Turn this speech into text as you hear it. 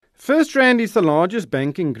FirstRand is the largest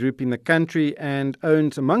banking group in the country and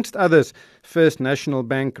owns, amongst others, First National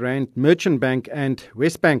Bank, Rand Merchant Bank and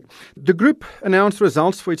Westbank. The group announced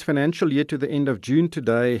results for its financial year to the end of June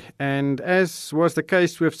today, and as was the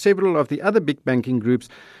case with several of the other big banking groups,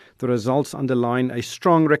 the results underline a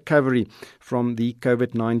strong recovery from the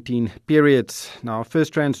COVID-19 periods. Now,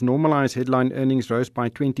 FirstRand's normalized headline earnings rose by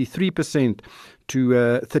 23%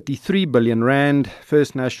 to 33 billion rand.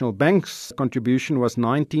 First National Bank's contribution was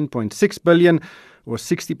 19.6 billion, or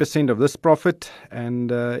 60% of this profit,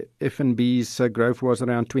 and FNB's growth was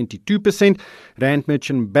around 22%. Rand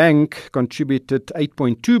Merchant Bank contributed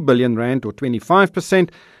 8.2 billion rand, or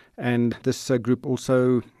 25%, and this group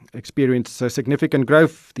also experienced significant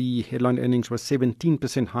growth. The headline earnings was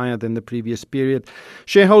 17% higher than the previous period.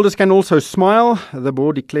 Shareholders can also smile. The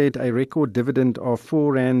board declared a record dividend of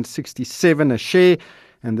 4.67 rand a share,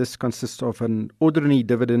 and this consists of an ordinary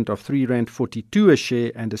dividend of 3.42 rand a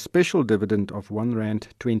share and a special dividend of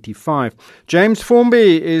 1.25 rand. James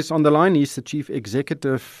Formby is on the line. He's the Chief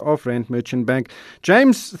Executive of Rand Merchant Bank.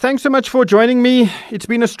 James, thanks so much for joining me. It's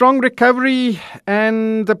been a strong recovery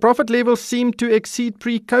and the profit levels seem to exceed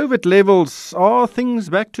pre-COVID levels. Are things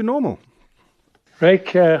back to normal?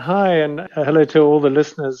 Rick, hi, and hello to all the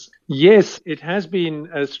listeners. Yes, it has been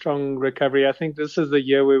a strong recovery. I think this is the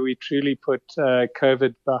year where we truly put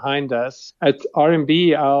COVID behind us. At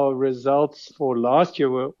RMB, our results for last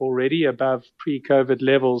year were already above pre-COVID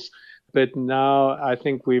levels, but now I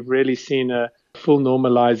think we've really seen a full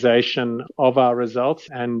normalization of our results,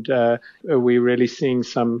 and we're really seeing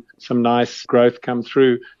some nice growth come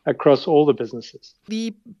through across all the businesses.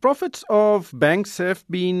 The profits of banks have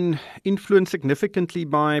been influenced significantly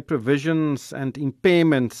by provisions and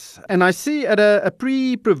impairments, and I see at a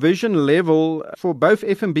pre-provision level for both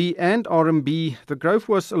FNB and RMB, the growth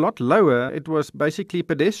was a lot lower. It was basically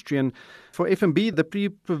pedestrian. For FNB, the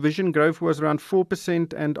pre-provision growth was around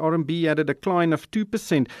 4% and RMB had a decline of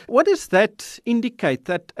 2%. What does that indicate?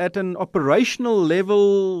 That at an operational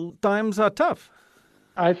level, times are tough?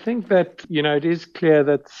 I think that, it is clear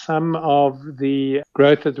that some of the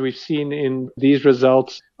growth that we've seen in these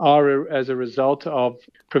results are as a result of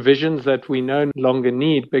provisions that we no longer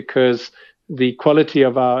need, because the quality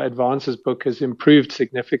of our advances book has improved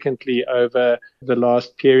significantly over the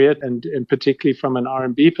last period, and particularly from an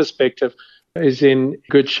RMB perspective, is in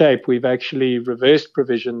good shape. We've actually reversed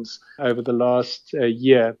provisions over the last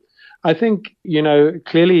year. I think,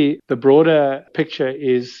 clearly the broader picture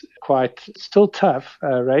is quite still tough,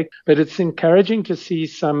 right? But it's encouraging to see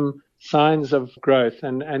some signs of growth.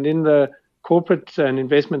 And in the corporate and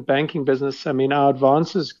investment banking business, our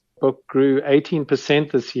advances book grew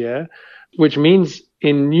 18% this year, which means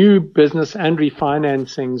in new business and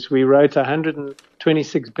refinancings, we wrote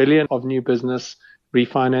 126 billion of new business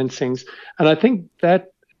refinancings. And I think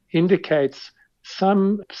that indicates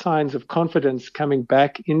some signs of confidence coming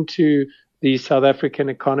back into the South African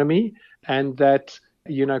economy, and that,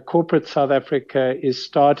 corporate South Africa is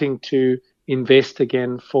starting to invest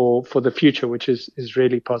again for the future, which is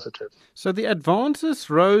really positive. So the advances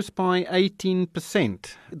rose by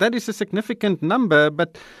 18%. That is a significant number,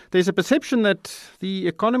 but there's a perception that the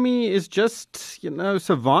economy is just,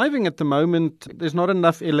 surviving at the moment. There's not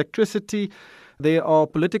enough electricity. There are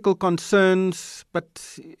political concerns,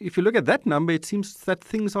 but if you look at that number, it seems that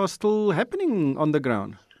things are still happening on the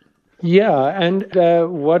ground. Yeah, and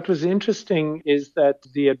what was interesting is that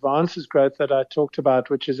the advances growth that I talked about,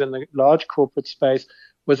 which is in the large corporate space,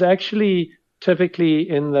 was actually typically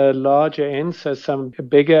in the larger end, so some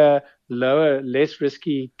bigger, lower, less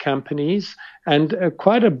risky companies, and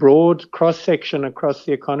quite a broad cross-section across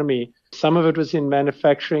the economy. Some of it was in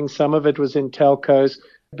manufacturing, some of it was in telcos,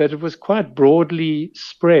 but it was quite broadly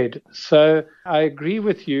spread. So I agree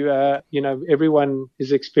with you. Everyone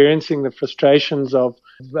is experiencing the frustrations of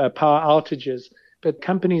power outages, but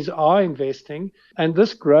companies are investing. And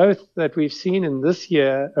this growth that we've seen in this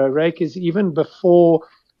year, Rake, is even before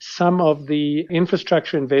some of the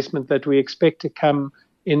infrastructure investment that we expect to come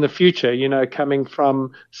in the future, coming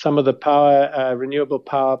from some of the power, renewable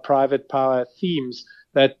power, private power themes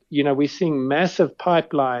that, we're seeing massive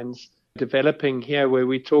pipelines developing here, where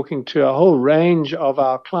we're talking to a whole range of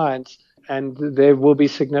our clients, and there will be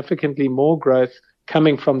significantly more growth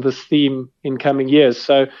coming from this theme in coming years.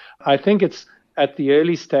 So I think it's at the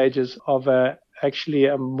early stages of actually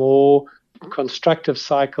a more constructive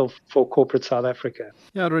cycle for corporate South Africa.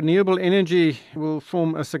 Yeah, renewable energy will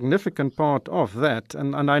form a significant part of that.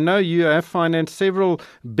 And I know you have financed several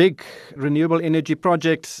big renewable energy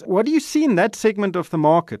projects. What do you see in that segment of the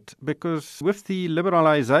market? Because with the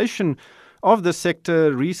liberalization of the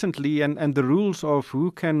sector recently and the rules of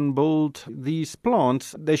who can build these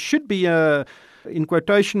plants, there should be in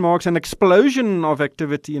quotation marks, an explosion of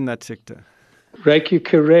activity in that sector. Rake, you're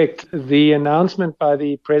correct. The announcement by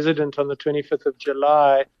the president on the 25th of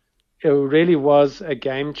July really was a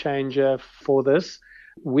game changer for this.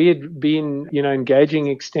 We had been, engaging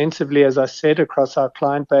extensively, as I said, across our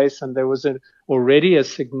client base, and there was already a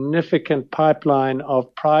significant pipeline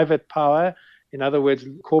of private power. In other words,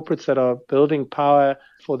 corporates that are building power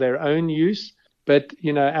for their own use. But,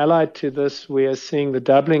 allied to this, we are seeing the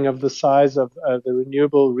doubling of the size of the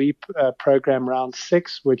Renewable REAP program round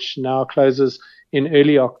 6, which now closes in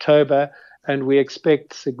early October, and we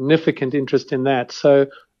expect significant interest in that. So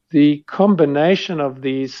the combination of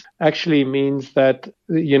these actually means that,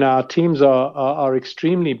 our teams are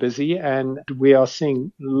extremely busy, and we are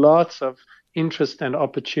seeing lots of interest and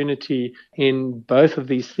opportunity in both of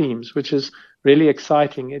these themes, which is really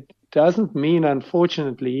exciting. It doesn't mean,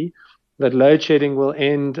 unfortunately, that load shedding will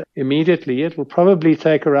end immediately. It will probably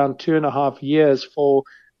take around 2.5 years for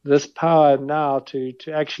this power now to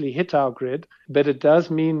actually hit our grid. But it does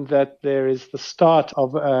mean that there is the start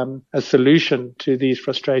of a solution to these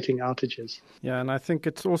frustrating outages. Yeah, and I think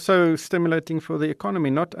it's also stimulating for the economy,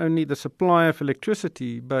 not only the supply of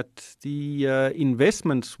electricity, but the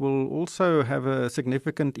investments will also have a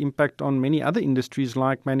significant impact on many other industries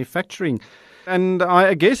like manufacturing. And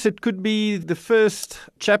I guess it could be the first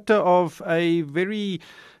chapter of a very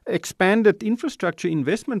expanded infrastructure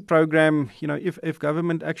investment program, if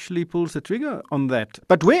government actually pulls the trigger on that.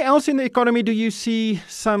 But where else in the economy do you see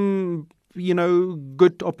some,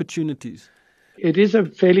 good opportunities? It is a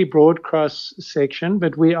fairly broad cross section,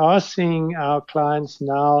 but we are seeing our clients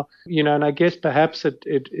now, and I guess perhaps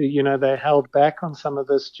they held back on some of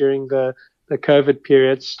this during the COVID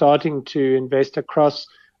period, starting to invest across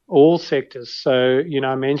all sectors. So,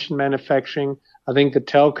 I mentioned manufacturing. I think the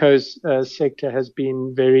telcos sector has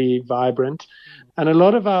been very vibrant. And a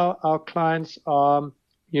lot of our clients are,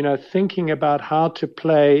 thinking about how to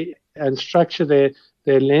play and structure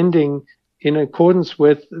their lending in accordance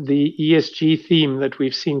with the ESG theme that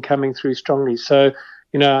we've seen coming through strongly. So,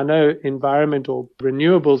 I know environment or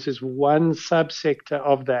renewables is one subsector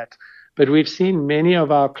of that, but we've seen many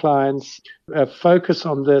of our clients focus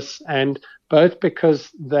on this, and both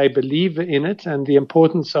because they believe in it and the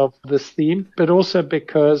importance of this theme, but also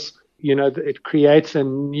because, it creates a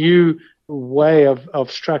new way of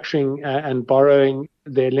structuring and borrowing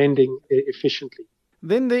their lending efficiently.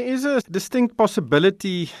 Then there is a distinct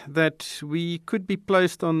possibility that we could be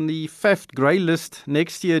placed on the FAFT grey list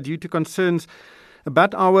next year due to concerns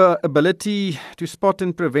about our ability to spot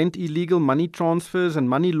and prevent illegal money transfers and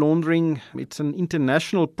money laundering. It's an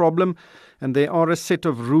international problem, and there are a set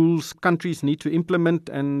of rules countries need to implement,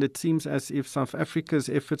 and it seems as if South Africa's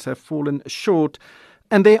efforts have fallen short.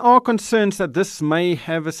 And there are concerns that this may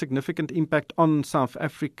have a significant impact on South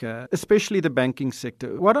Africa, especially the banking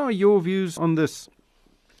sector. What are your views on this?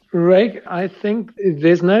 Rake, I think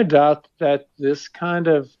there's no doubt that this kind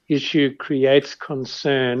of issue creates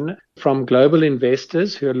concern from global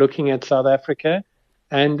investors who are looking at South Africa.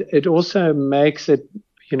 And it also makes it,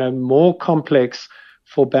 more complex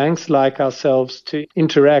for banks like ourselves to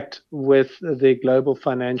interact with the global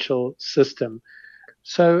financial system.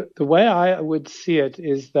 So the way I would see it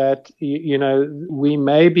is that, we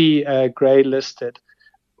may be grey listed.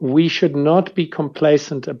 We should not be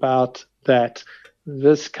complacent about that.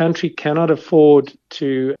 This country cannot afford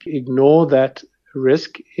to ignore that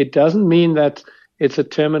risk. It doesn't mean that it's a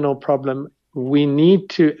terminal problem. We need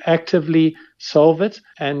to actively solve it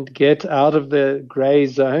and get out of the grey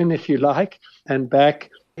zone, if you like, and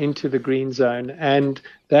back into the green zone. And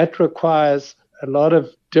that requires a lot of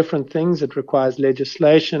different things. It requires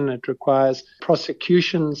legislation, it requires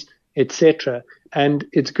prosecutions, etc. And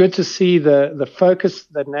it's good to see the focus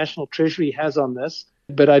that National Treasury has on this.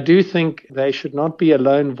 But I do think they should not be a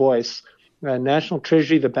lone voice. National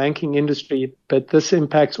Treasury, the banking industry, but this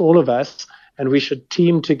impacts all of us, and we should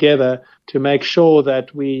team together to make sure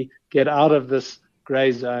that we get out of this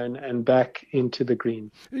grey zone and back into the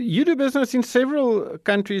green. You do business in several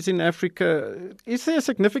countries in Africa. Is there a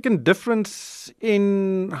significant difference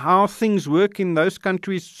in how things work in those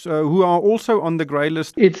countries who are also on the grey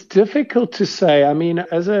list? It's difficult to say. I mean,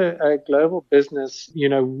 as a global business,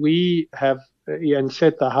 we have and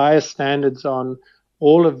set the highest standards on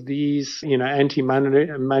all of these,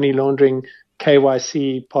 anti-money laundering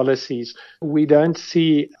KYC policies. We don't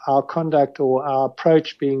see our conduct or our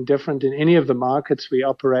approach being different in any of the markets we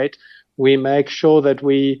operate. We make sure that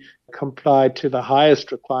we comply to the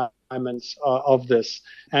highest requirements of this.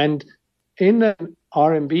 And in the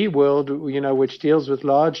RMB world, which deals with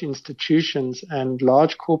large institutions and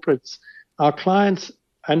large corporates, our clients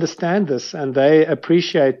understand this and they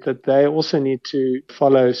appreciate that they also need to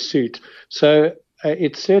follow suit. So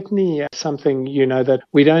it's certainly something, that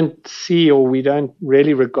we don't see, or we don't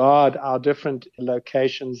really regard our different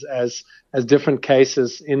locations as different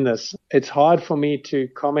cases in this. It's hard for me to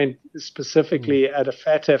comment specifically at a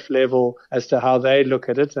FATF level as to how they look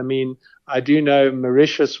at it. I mean, I do know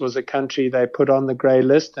Mauritius was a country they put on the grey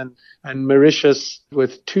list, and Mauritius,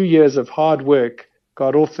 with 2 years of hard work,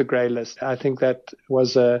 got off the grey list. I think that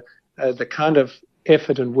was the kind of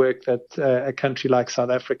effort and work that a country like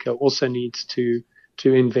South Africa also needs to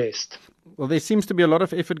invest. Well, there seems to be a lot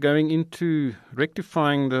of effort going into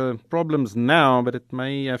rectifying the problems now, but it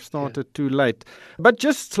may have started too late. But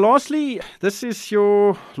just lastly, this is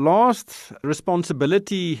your last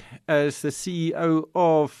responsibility as the CEO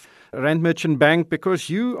of Rand Merchant Bank, because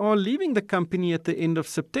you are leaving the company at the end of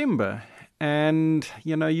September. And,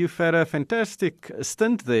 you've had a fantastic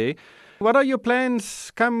stint there. What are your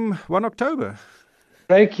plans come 1 October?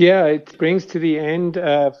 Craig, it brings to the end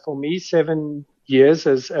for me 7 years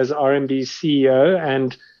as RMB CEO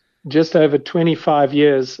and just over 25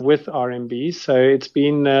 years with RMB. So it's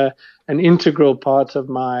been an integral part of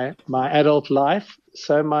my adult life.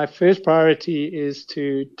 So my first priority is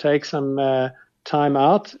to take some time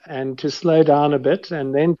out and to slow down a bit,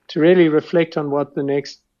 and then to really reflect on what the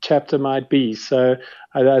next chapter might be. So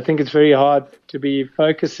I think it's very hard to be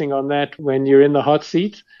focusing on that when you're in the hot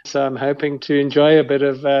seat. So I'm hoping to enjoy a bit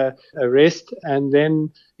of a rest and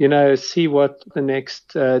then, see what the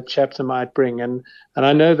next chapter might bring. And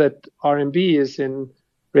I know that RMB is in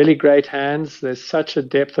really great hands. There's such a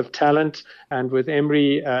depth of talent, and with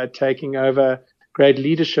Emery taking over great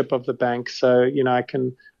leadership of the bank. So,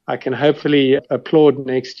 I can hopefully applaud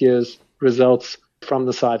next year's results from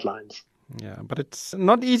the sidelines. Yeah, but it's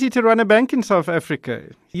not easy to run a bank in South Africa.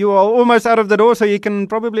 You are almost out of the door, so you can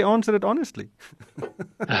probably answer it honestly.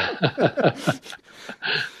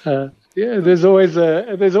 There's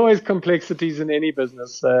always complexities in any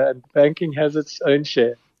business, and banking has its own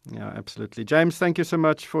share. Yeah, absolutely. James, thank you so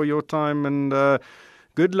much for your time, and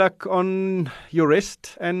good luck on your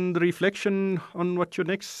rest and reflection on what your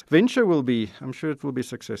next venture will be. I'm sure it will be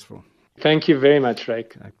successful. Thank you very much,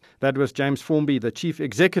 Rake. That was James Formby, the Chief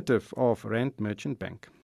Executive of Rand Merchant Bank.